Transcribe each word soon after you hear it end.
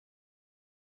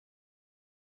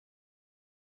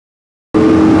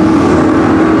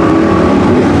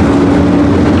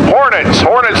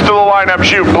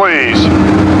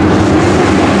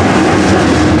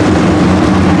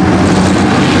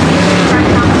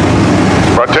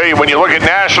when you look at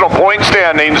national point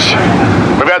standings,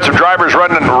 we've had some drivers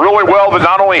running really well, but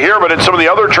not only here, but at some of the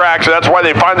other tracks, and that's why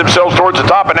they find themselves towards the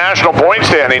top of national point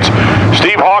standings.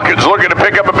 Steve Hawkins looking to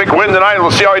pick up a big win tonight.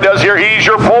 Let's see how he does here. He's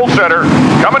your pole setter,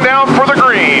 coming down for the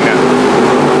green.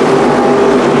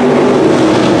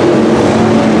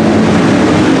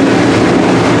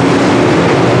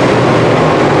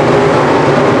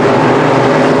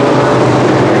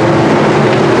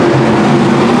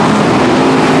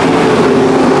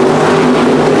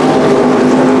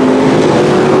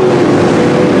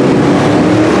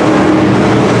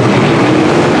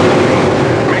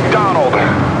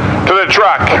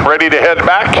 Ready to head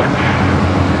back.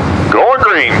 Going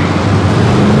green.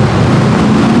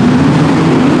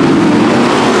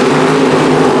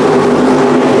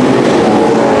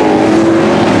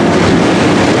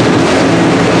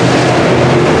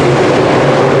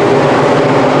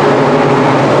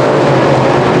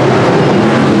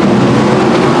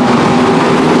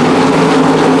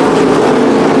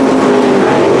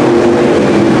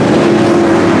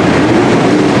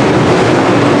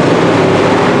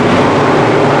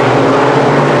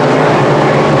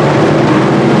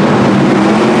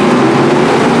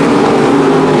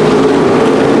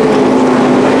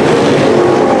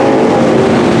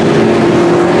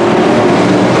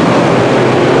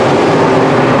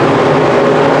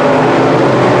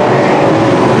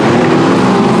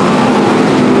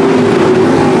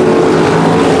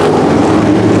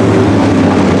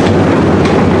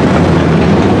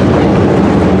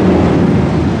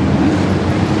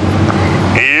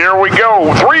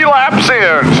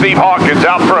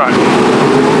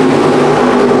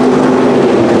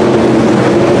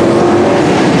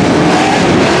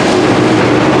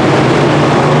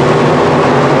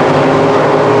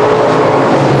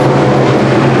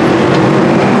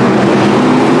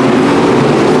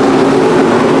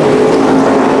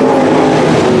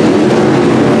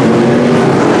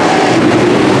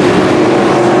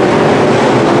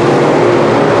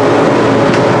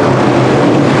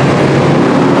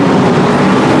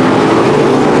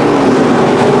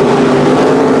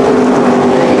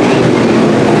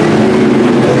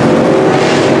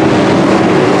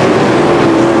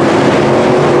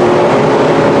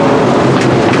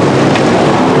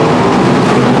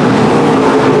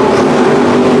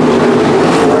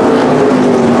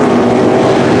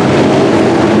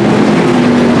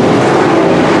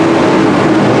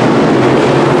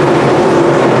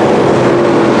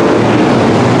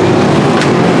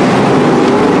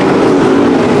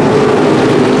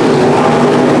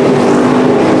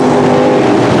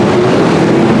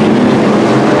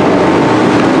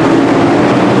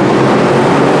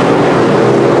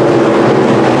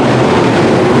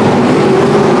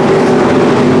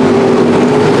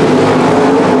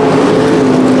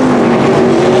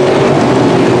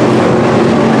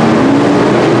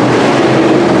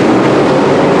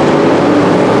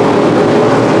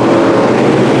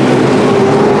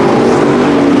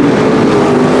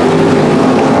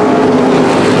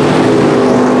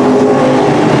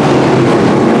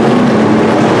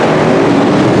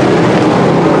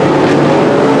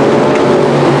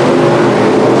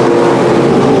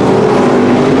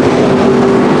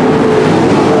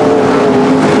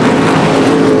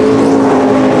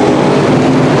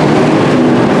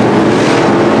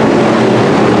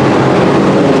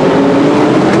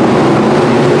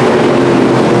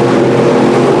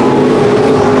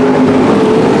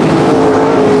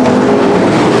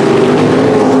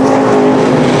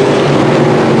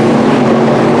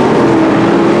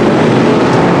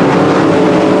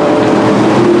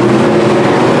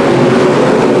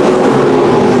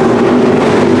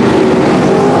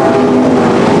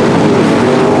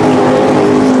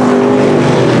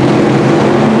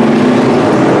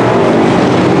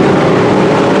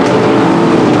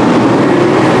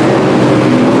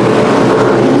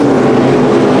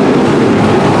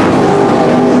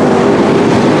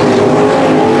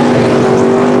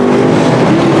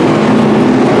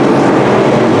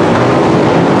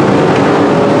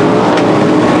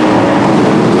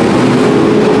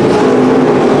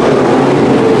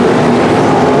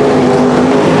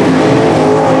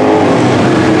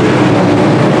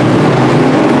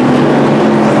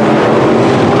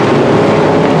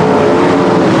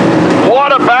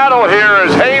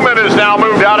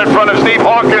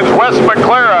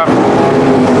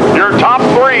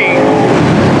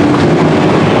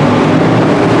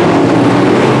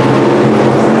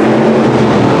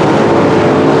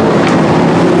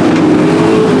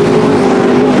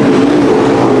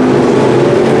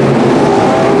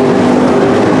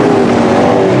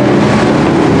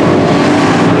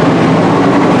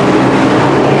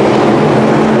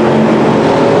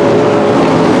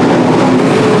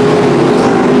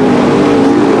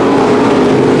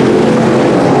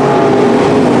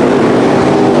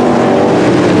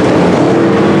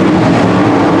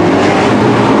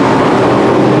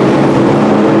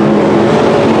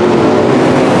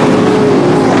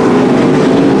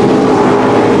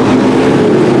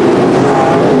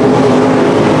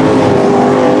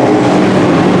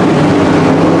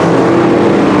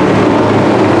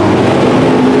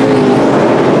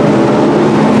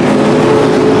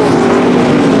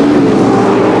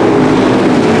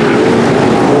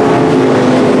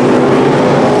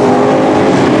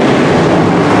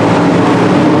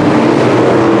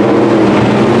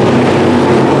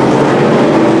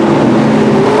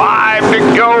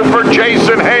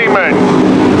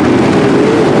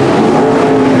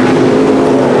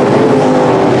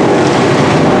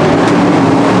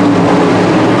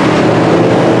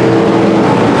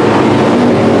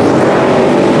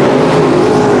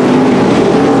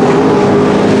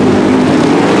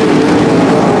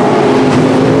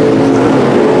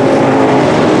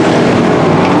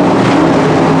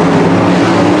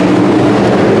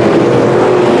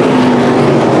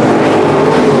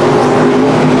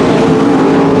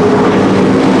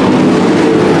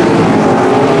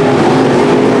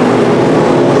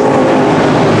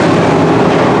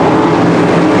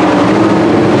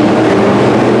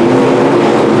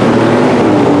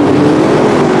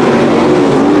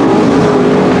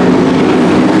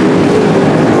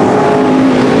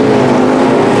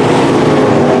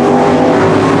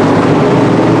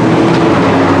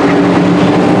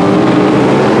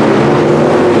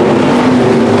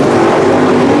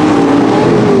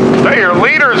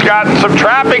 got some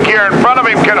traffic here in front of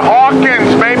him. Can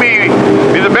Hawkins maybe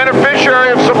be the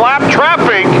beneficiary of some lap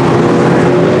traffic?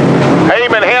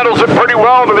 Heyman handles it pretty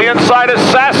well to the inside of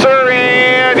Sasser,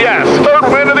 and yes, third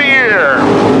win of the year.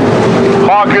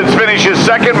 Hawkins finishes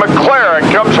second.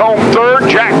 McLaren comes home third.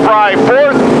 Jack Fry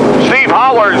fourth. Steve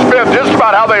Holler's fifth. Just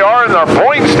about how they are in their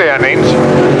point standings.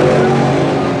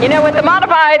 You know, with the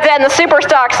modifieds and the super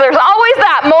stocks, there's always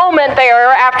that moment there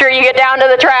after you get down to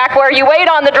the track where you wait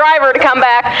on the driver to come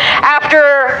back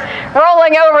after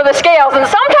rolling over the scales. And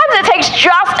sometimes it takes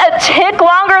just a tick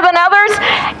longer than others,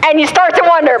 and you start to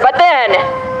wonder. But then,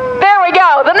 there we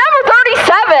go. The number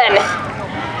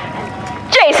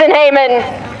 37, Jason Heyman,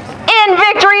 in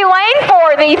victory lane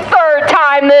for the third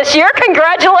time this year.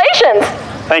 Congratulations.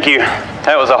 Thank you.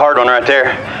 That was a hard one right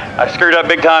there. I screwed up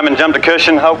big time and jumped a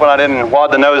cushion, hoping I didn't wad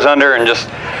the nose under, and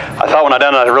I thought when I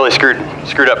done it, I really screwed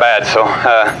up bad. So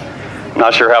I'm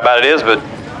not sure how bad it is, but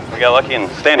we got lucky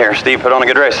and stand here. Steve put on a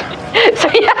good race.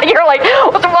 So yeah, you're like,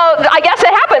 well, I guess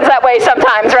it happens that way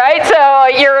sometimes, right? So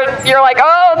you're like,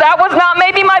 oh, that was not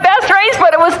maybe my best race,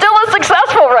 but it was still a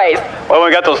successful race. Well, when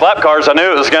we got those lap cars, I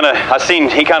knew it was gonna. I seen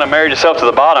he kind of married himself to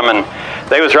the bottom, and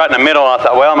they was right in the middle. And I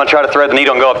thought, well, I'm gonna try to thread the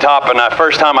needle and go up top. And the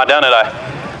first time I done it, I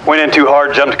went in too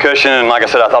hard, jumped a cushion, and like I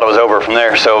said, I thought it was over from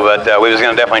there. So, but we was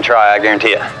gonna definitely try, I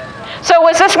guarantee it. So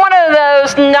was this one of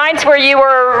those nights where you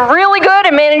were really good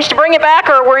and managed to bring it back,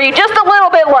 or were you just a little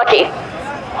bit lucky?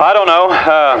 I don't know.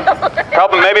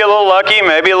 Probably maybe a little lucky,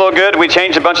 maybe a little good. We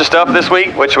changed a bunch of stuff this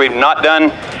week, which we've not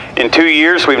done in 2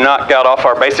 years. We've not got off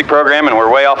our basic program, and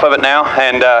we're way off of it now.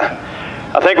 And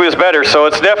I think we was better. So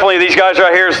it's definitely these guys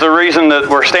right here is the reason that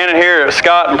we're standing here.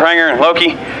 Scott and Pranger and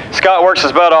Loki. Scott works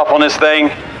his butt off on this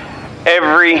thing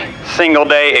every single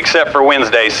day except for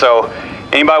Wednesday. So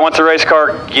anybody wants a race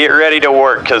car, get ready to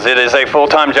work, because it is a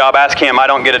full-time job. Ask him. I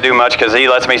don't get to do much because he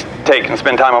lets me take and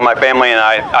spend time with my family, and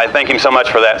I thank him so much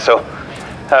for that. So,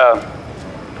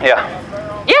 yeah.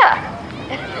 Yeah.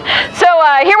 So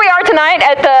here we are tonight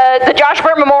at the Josh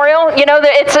Burt Memorial. You know,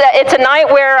 it's a night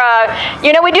where,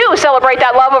 you know, we do celebrate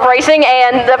that love of racing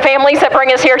and the families that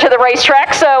bring us here to the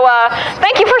racetrack. So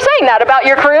thank you for saying that about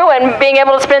your crew and being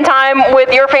able to spend time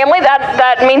with your family.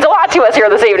 That means a lot to us here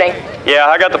this evening. Yeah,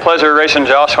 I got the pleasure of racing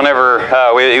Josh whenever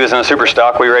he was in a super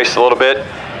stock. We raced a little bit.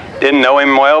 Didn't know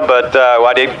him well, but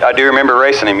I do remember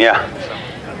racing him, yeah.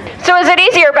 So is it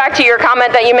easier, back to your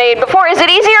comment that you made before, is it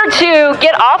easier to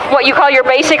get off what you call your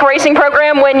basic racing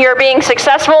program when you're being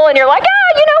successful and you're like,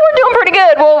 you know, we're doing pretty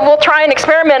good, we'll try and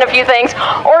experiment a few things?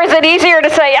 Or is it easier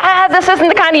to say, this isn't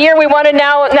the kind of year we wanted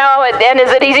now, and is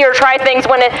it easier to try things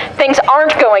when things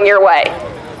aren't going your way?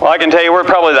 Well, I can tell you we're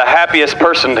probably the happiest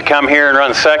person to come here and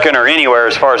run second or anywhere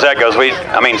as far as that goes.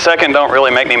 I mean, second don't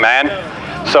really make me mad.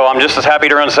 So I'm just as happy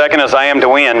to run second as I am to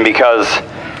win, because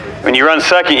when you run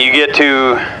second, you get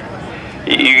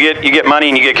money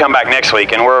and you get to come back next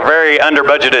week. And we're a very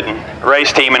under-budgeted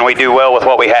race team, and we do well with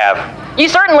what we have. You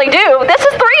certainly do. This is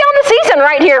 3 on the season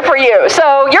right here for you.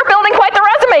 So you're building quite the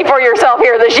resume for yourself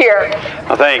here this year.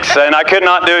 Well, thanks. And I could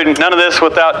not do none of this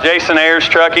without Jason Ayers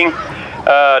Trucking.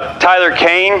 Tyler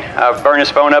Kane, I've burned his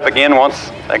phone up again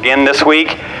this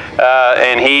week.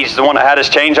 And he's the one that had us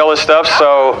change all this stuff.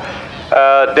 So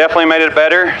definitely made it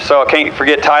better. So I can't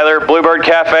forget Tyler. Bluebird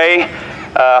Cafe.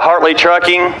 Hartley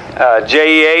Trucking,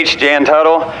 JEH, Jan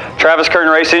Tuttle, Travis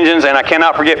Curtin Race Engines, and I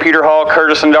cannot forget Peter Hall,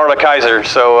 Curtis, and Darla Kaiser.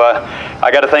 So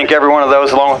I got to thank every one of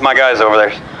those along with my guys over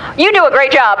there. You do a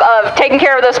great job of taking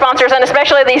care of those sponsors, and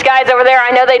especially these guys over there.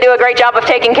 I know they do a great job of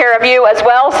taking care of you as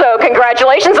well, so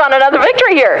congratulations on another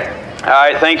victory here. All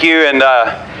right, thank you, and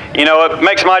you know, it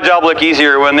makes my job look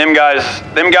easier when them guys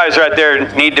right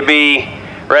there need to be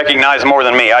recognized more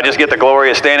than me. I just get the glory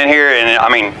of standing here, and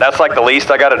I mean, that's like the least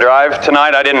I got to drive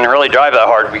tonight. I didn't really drive that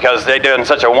hard because they did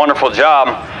such a wonderful job.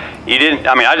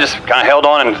 I just kind of held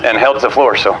on and held to the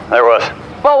floor, so there was.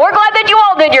 Well, we're glad that you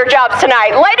all did your jobs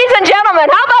tonight. Ladies and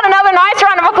gentlemen, how about another nice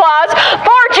round of applause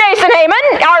for Jason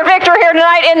Heyman, our victor here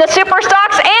tonight in the Super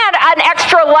Stocks, and an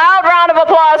extra loud round of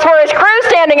applause for his crew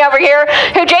standing over here,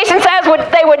 who Jason says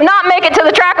they would not make it to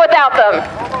the track without them.